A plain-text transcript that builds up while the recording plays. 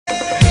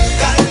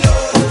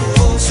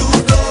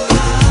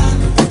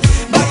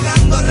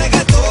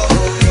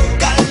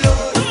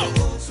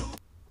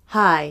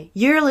Hi,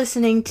 you're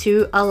listening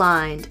to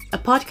Aligned, a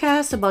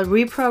podcast about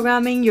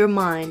reprogramming your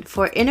mind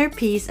for inner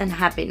peace and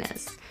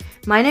happiness.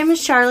 My name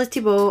is Charlotte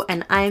Thibault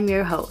and I am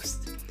your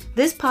host.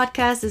 This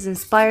podcast is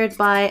inspired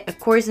by A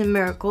Course in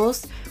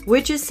Miracles,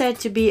 which is said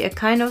to be a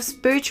kind of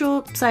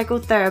spiritual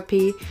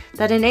psychotherapy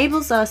that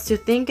enables us to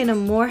think in a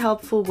more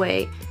helpful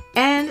way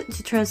and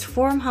to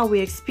transform how we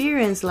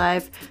experience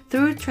life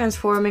through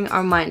transforming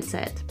our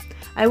mindset.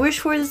 I wish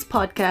for this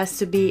podcast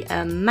to be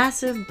a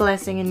massive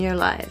blessing in your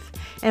life,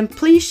 and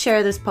please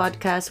share this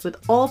podcast with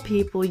all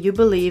people you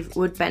believe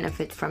would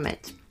benefit from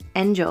it.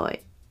 Enjoy!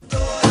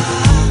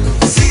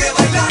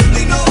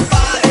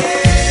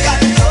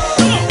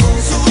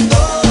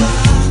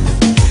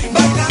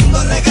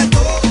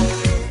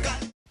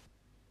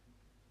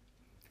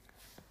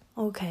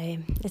 Okay,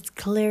 it's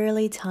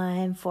clearly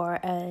time for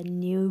a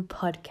new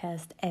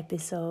podcast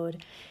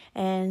episode.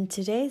 And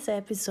today's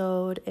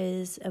episode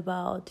is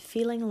about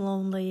feeling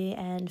lonely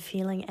and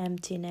feeling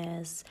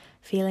emptiness,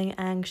 feeling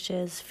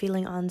anxious,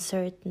 feeling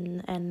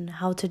uncertain, and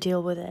how to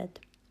deal with it.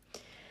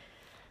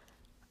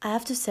 I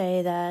have to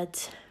say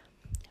that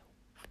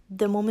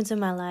the moments in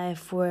my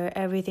life where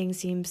everything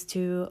seems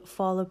to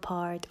fall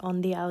apart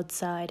on the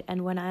outside,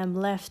 and when I am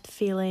left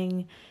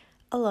feeling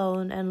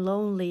alone and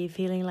lonely,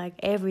 feeling like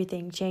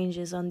everything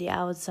changes on the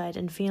outside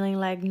and feeling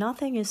like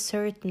nothing is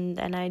certain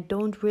and I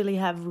don't really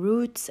have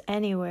roots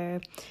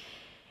anywhere.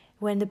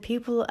 When the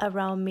people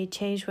around me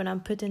change, when I'm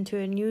put into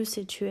a new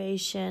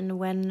situation,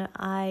 when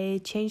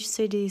I change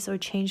cities or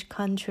change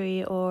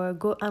country, or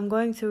I'm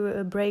going through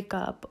a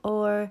breakup,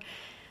 or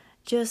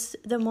just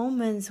the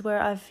moments where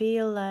I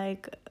feel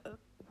like,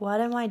 what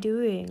am I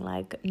doing?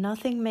 Like,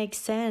 nothing makes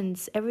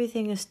sense.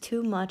 Everything is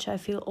too much. I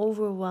feel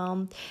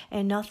overwhelmed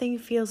and nothing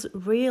feels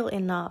real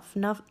enough.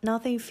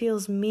 Nothing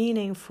feels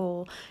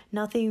meaningful.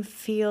 Nothing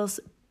feels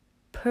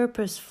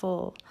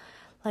purposeful.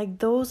 Like,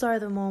 those are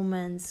the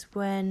moments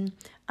when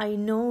I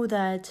know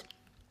that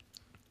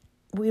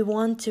we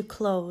want to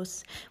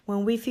close.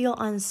 When we feel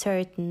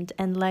uncertain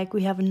and like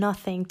we have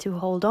nothing to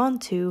hold on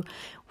to,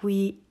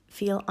 we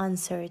feel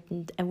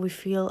uncertain and we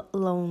feel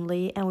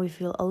lonely and we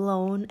feel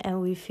alone and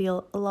we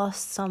feel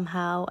lost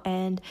somehow,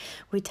 and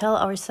we tell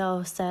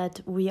ourselves that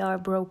we are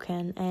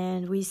broken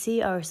and we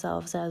see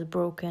ourselves as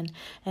broken,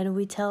 and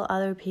we tell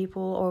other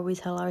people or we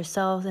tell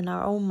ourselves in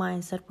our own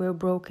minds that we're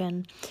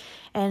broken,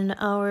 and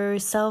our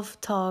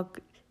self-talk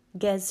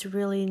gets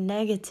really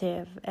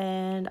negative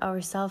and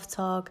our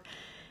self-talk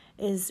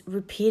is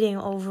repeating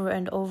over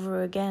and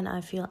over again. I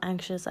feel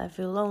anxious, I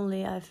feel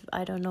lonely,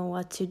 I don't know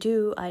what to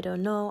do, I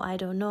don't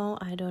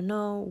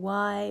know,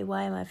 why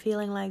am I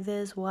feeling like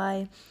this,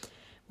 why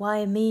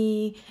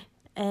me?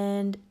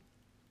 And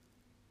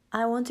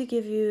I want to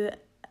give you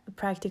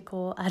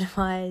practical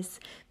advice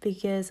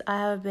because I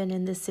have been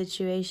in this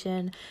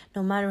situation.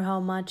 No matter how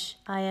much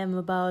I am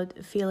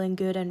about feeling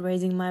good and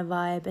raising my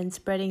vibe and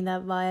spreading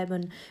that vibe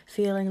and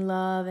feeling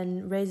love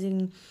and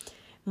raising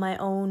my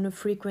own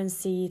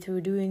frequency through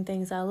doing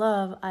things I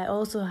love, I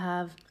also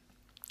have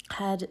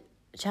had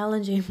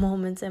challenging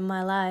moments in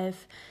my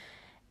life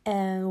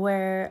and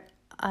where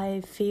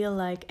I feel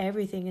like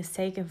everything is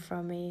taken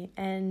from me,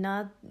 and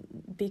not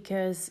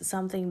because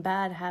something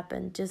bad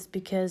happened, just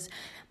because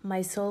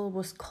my soul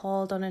was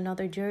called on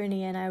another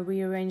journey and I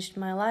rearranged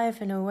my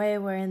life in a way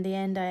where in the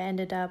end I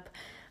ended up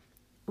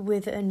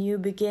with a new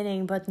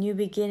beginning. But new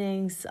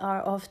beginnings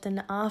are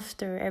often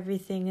after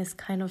everything is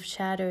kind of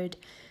shattered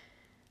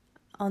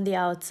on the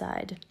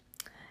outside.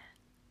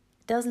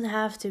 It doesn't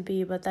have to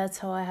be, but that's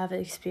how I have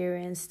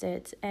experienced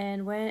it.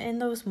 And when in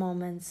those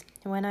moments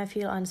when I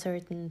feel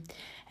uncertain,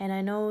 and I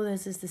know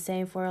this is the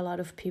same for a lot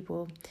of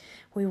people,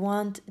 we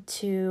want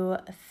to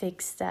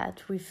fix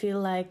that. We feel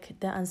like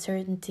the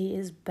uncertainty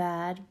is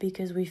bad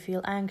because we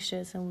feel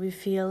anxious and we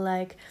feel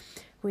like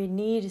we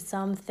need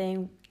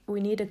something. We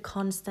need a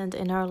constant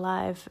in our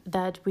life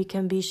that we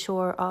can be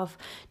sure of,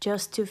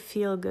 just to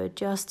feel good,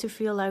 just to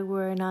feel like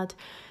we're not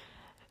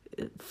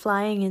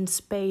flying in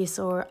space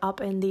or up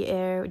in the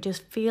air,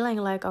 just feeling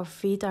like our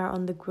feet are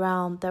on the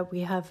ground, that we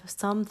have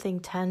something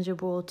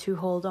tangible to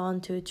hold on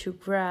to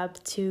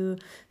grab, to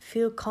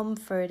feel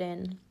comfort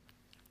in.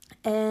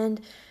 And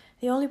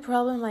the only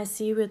problem I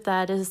see with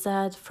that is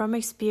that from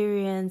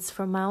experience,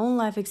 from my own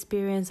life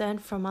experience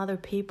and from other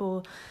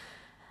people,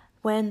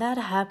 when that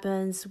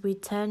happens, we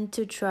tend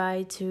to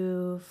try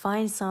to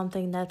find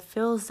something that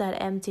fills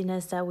that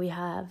emptiness that we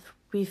have.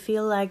 We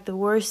feel like the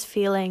worst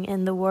feeling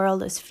in the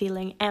world is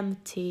feeling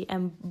empty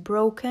and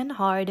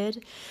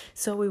broken-hearted.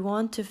 So we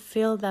want to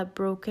fill that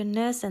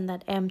brokenness and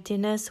that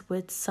emptiness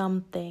with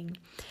something.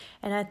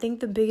 And I think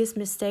the biggest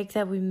mistake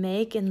that we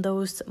make in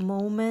those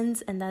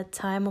moments and that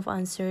time of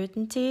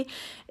uncertainty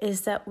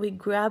is that we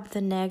grab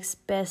the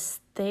next best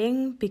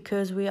thing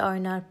because we are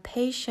not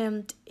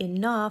patient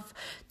enough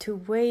to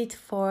wait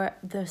for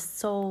the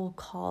soul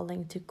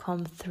calling to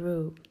come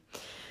through.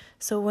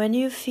 So when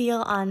you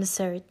feel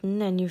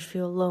uncertain and you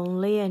feel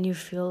lonely and you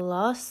feel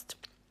lost,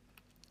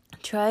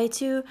 Try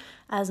to,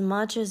 as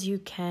much as you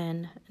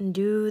can,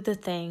 do the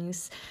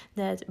things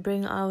that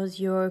bring out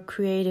your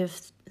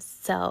creative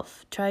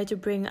self. Try to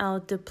bring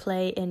out the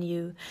play in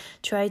you.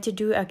 Try to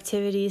do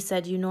activities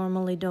that you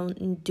normally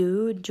don't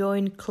do.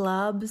 Join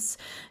clubs,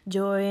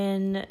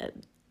 join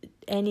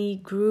any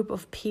group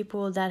of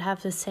people that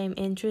have the same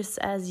interests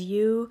as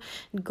you.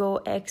 Go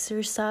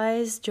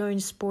exercise, join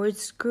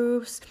sports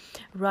groups,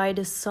 write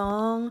a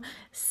song,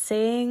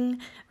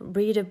 sing,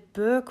 read a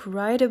book,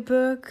 write a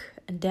book,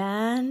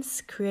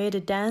 dance, create a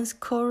dance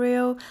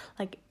choreo,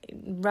 like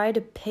write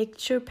a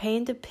picture,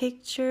 paint a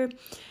picture,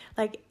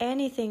 like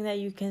anything that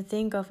you can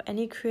think of,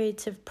 any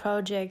creative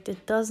project.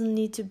 It doesn't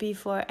need to be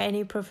for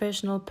any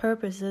professional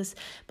purposes,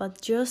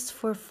 but just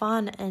for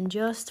fun and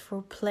just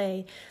for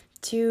play,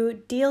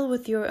 to deal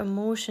with your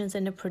emotions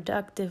in a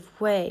productive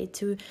way,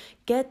 to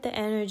get the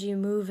energy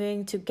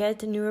moving, to get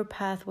the neural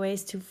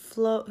pathways to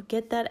flow,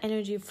 get that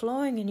energy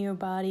flowing in your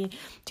body,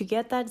 to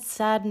get that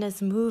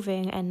sadness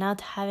moving and not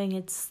having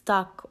it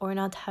stuck or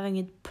not having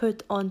it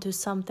put onto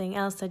something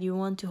else that you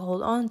want to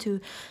hold on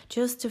to,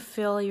 just to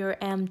fill your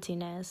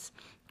emptiness.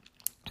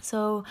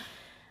 So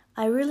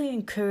I really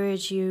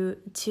encourage you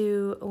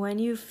to, when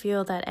you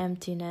feel that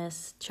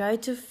emptiness, try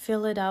to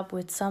fill it up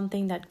with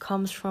something that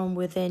comes from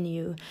within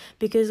you.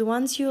 Because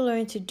once you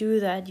learn to do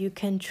that, you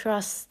can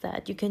trust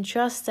that. You can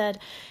trust that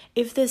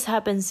if this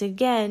happens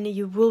again,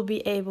 you will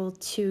be able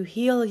to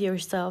heal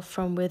yourself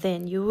from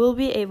within. You will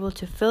be able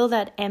to fill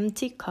that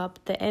empty cup,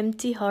 the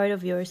empty heart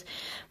of yours,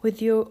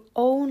 with your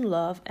own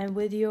love and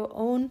with your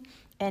own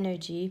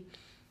energy.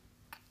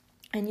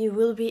 And you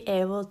will be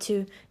able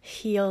to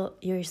heal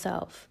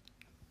yourself.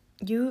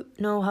 You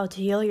know how to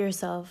heal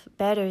yourself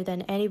better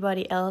than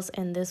anybody else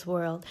in this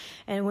world.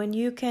 And when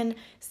you can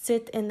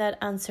sit in that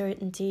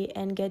uncertainty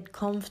and get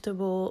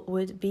comfortable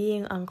with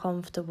being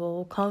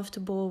uncomfortable,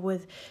 comfortable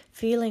with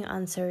feeling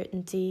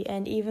uncertainty,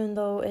 and even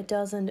though it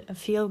doesn't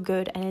feel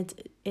good and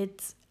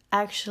it's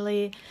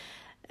actually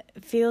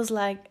feels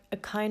like a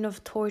kind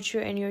of torture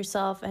in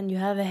yourself, and you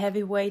have a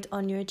heavy weight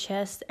on your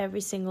chest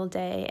every single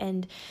day,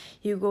 and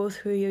you go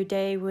through your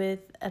day with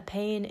a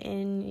pain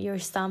in your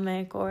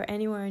stomach or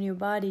anywhere in your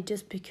body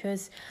just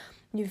because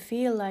you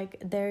feel like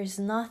there's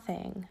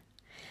nothing.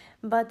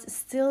 But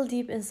still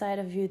deep inside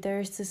of you,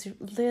 there's this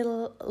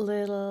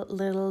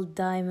little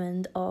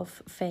diamond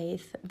of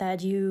faith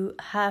that you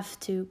have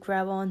to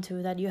grab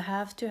onto, that you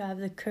have to have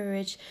the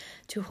courage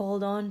to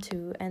hold on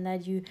to, and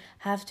that you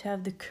have to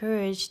have the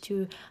courage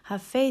to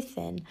have faith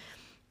in.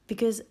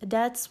 Because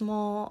that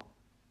small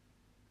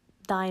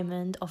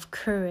diamond of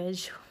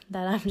courage,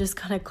 that I'm just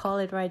gonna call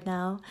it right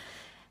now,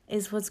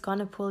 is what's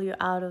gonna pull you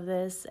out of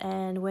this.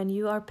 And when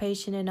you are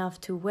patient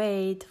enough to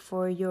wait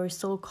for your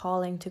soul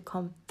calling to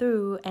come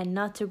through, and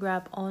not to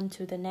grab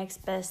onto the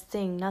next best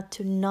thing, not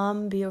to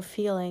numb your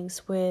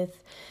feelings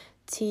with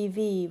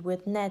TV,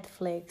 with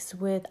Netflix,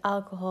 with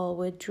alcohol,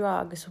 with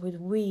drugs, with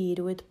weed,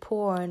 with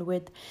porn,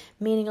 with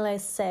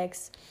meaningless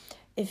sex.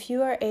 If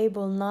you are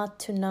able not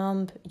to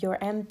numb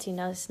your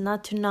emptiness,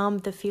 not to numb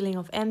the feeling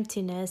of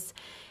emptiness,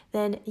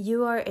 then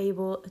you are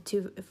able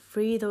to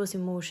free those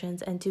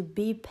emotions and to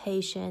be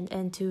patient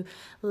and to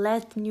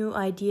let new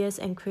ideas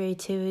and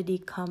creativity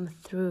come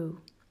through.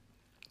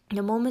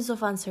 The moments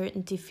of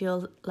uncertainty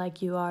feel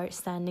like you are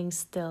standing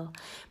still,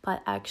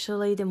 but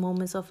actually the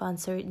moments of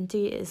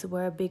uncertainty is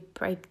where big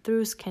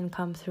breakthroughs can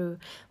come through,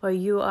 where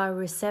you are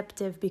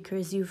receptive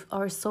because you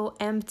are so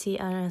empty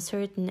and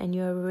uncertain, and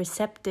you are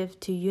receptive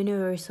to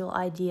universal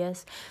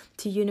ideas,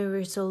 to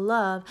universal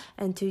love,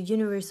 and to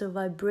universal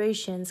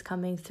vibrations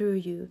coming through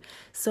you.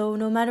 So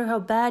no matter how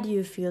bad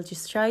you feel,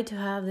 just try to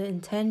have the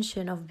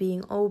intention of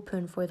being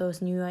open for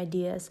those new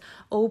ideas,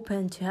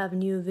 open to have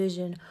new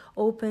vision,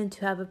 open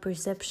to have a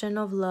perception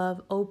of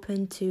love,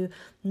 open to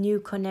new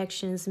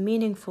connections,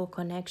 meaningful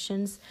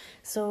connections.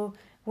 So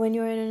when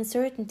you're in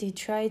uncertainty,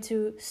 try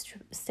to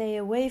stay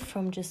away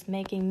from just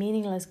making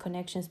meaningless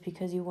connections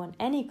because you want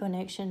any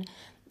connection.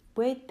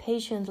 Wait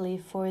patiently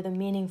for the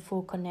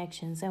meaningful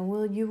connections,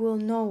 and you will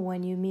know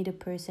when you meet a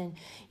person.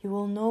 You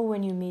will know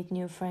when you meet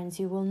new friends.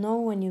 You will know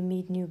when you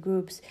meet new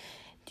groups.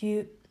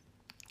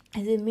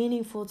 Is it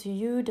meaningful to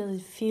you? Does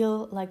it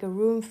feel like a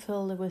room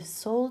filled with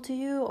soul to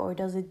you, or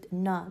does it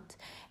not?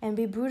 And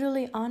be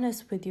brutally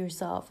honest with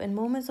yourself. In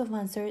moments of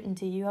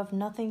uncertainty, you have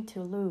nothing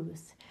to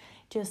lose.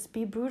 Just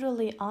be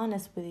brutally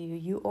honest with you.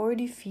 You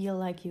already feel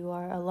like you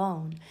are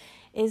alone.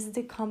 Is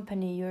the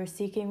company you're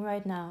seeking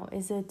right now,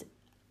 is it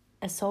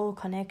a soul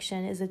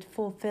connection? Is it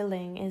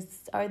fulfilling?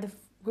 Are the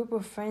group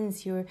of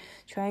friends you're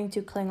trying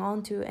to cling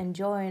on to and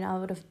join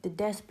out of the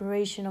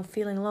desperation of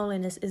feeling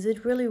loneliness, is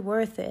it really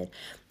worth it?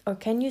 Or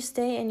can you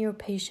stay in your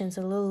patience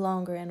a little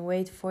longer and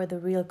wait for the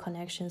real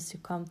connections to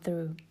come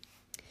through?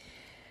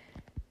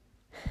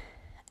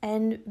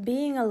 And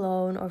being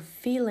alone or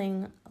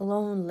feeling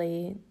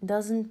lonely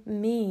doesn't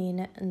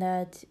mean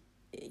that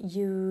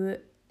you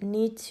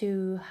need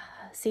to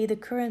see the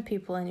current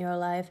people in your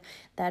life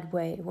that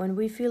way. When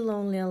we feel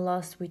lonely and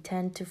lost, we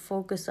tend to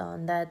focus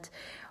on that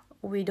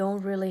we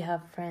don't really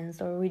have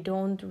friends, or we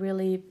don't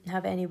really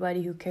have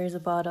anybody who cares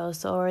about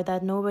us, or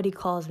that nobody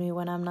calls me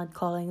when I'm not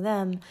calling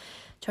them,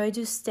 try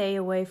to stay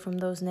away from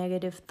those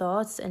negative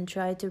thoughts and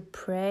try to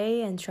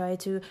pray and try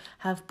to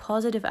have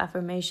positive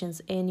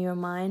affirmations in your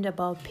mind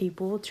about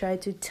people. Try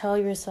to tell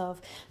yourself,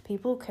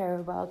 people care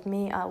about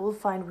me, I will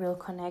find real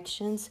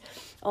connections,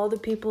 all the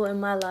people in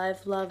my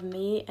life love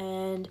me.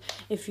 And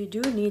if you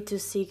do need to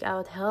seek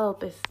out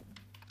help, if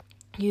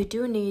you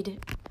do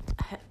need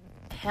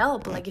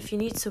help, like if you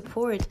need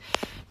support,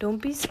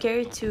 don't be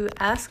scared to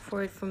ask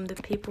for it from the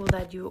people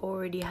that you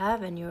already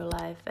have in your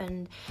life.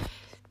 And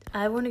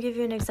I want to give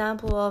you an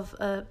example of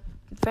a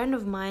friend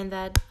of mine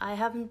that I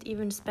haven't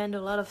even spent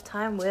a lot of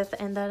time with,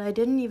 and that I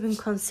didn't even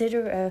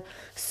consider a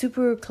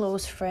super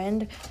close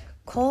friend,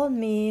 called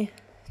me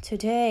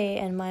today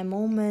in my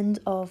moment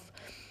of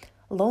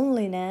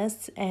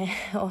loneliness and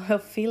or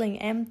of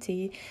feeling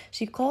empty.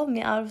 She called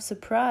me out of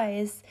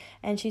surprise,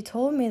 and she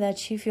told me that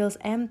she feels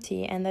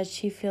empty and that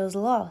she feels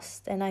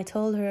lost. And I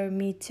told her,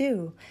 me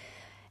too.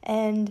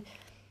 And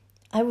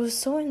I was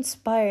so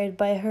inspired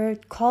by her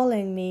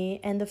calling me,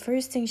 and the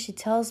first thing she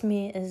tells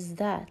me is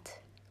that.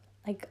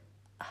 Like,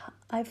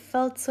 I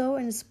felt so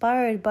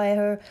inspired by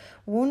her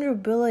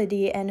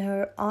vulnerability and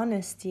her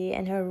honesty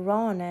and her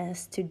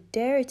rawness to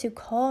dare to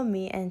call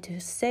me and to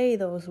say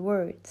those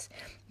words.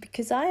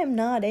 Because I am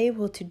not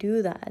able to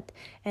do that,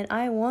 and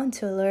I want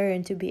to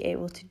learn to be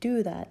able to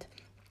do that.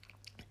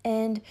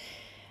 And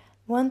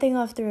one thing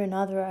after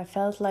another, I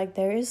felt like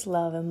there is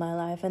love in my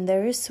life and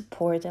there is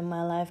support in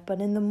my life. But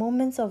in the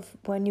moments of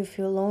when you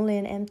feel lonely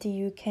and empty,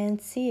 you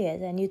can't see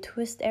it, and you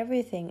twist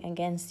everything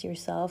against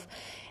yourself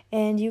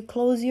and you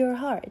close your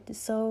heart.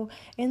 So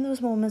in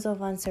those moments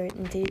of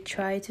uncertainty,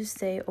 try to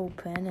stay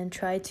open and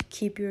try to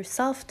keep your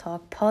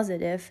self-talk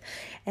positive.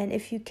 And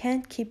if you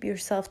can't keep your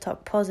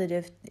self-talk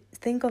positive,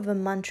 think of a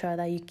mantra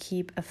that you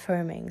keep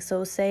affirming.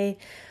 So say,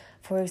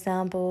 for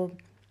example,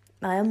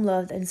 I am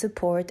loved and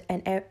supported,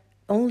 and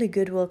only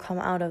good will come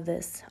out of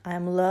this. I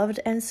am loved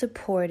and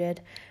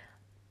supported.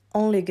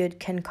 Only good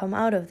can come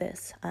out of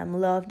this. I am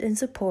loved and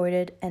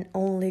supported, and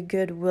only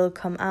good will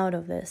come out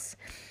of this.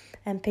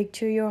 And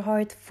picture your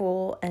heart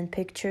full, and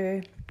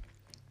picture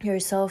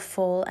yourself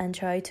full, and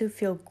try to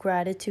feel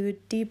gratitude,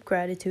 deep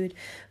gratitude,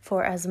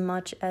 for as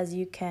much as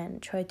you can.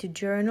 Try to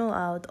journal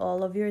out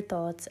all of your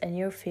thoughts and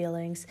your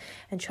feelings,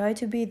 and try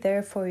to be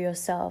there for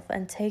yourself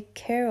and take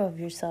care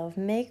of yourself.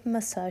 Make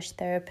massage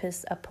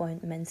therapist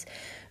appointments,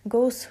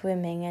 go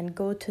swimming and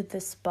go to the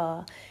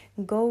spa,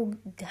 go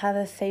have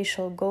a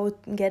facial, go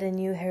get a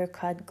new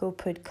haircut, go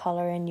put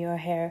color in your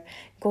hair,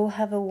 go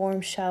have a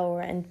warm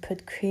shower and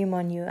put cream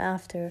on you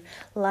after,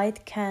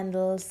 light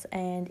candles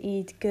and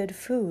eat good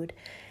food,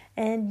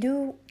 and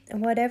do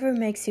whatever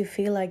makes you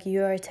feel like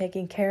you are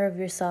taking care of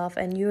yourself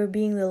and you're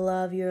being the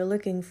love you're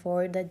looking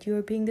for, that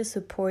you're being the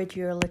support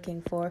you're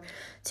looking for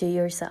to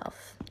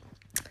yourself.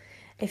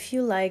 If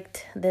you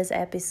liked this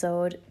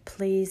episode,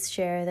 please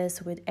share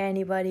this with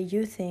anybody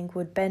you think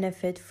would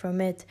benefit from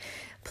it.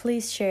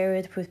 Please share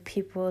it with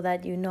people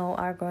that you know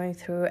are going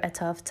through a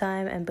tough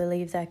time and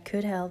believe that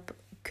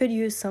could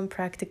use some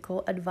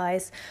practical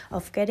advice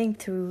of getting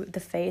through the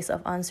phase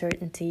of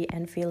uncertainty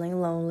and feeling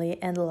lonely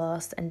and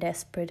lost and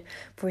desperate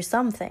for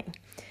something.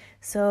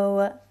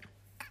 So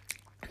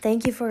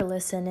thank you for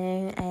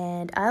listening,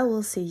 and I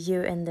will see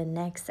you in the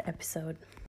next episode.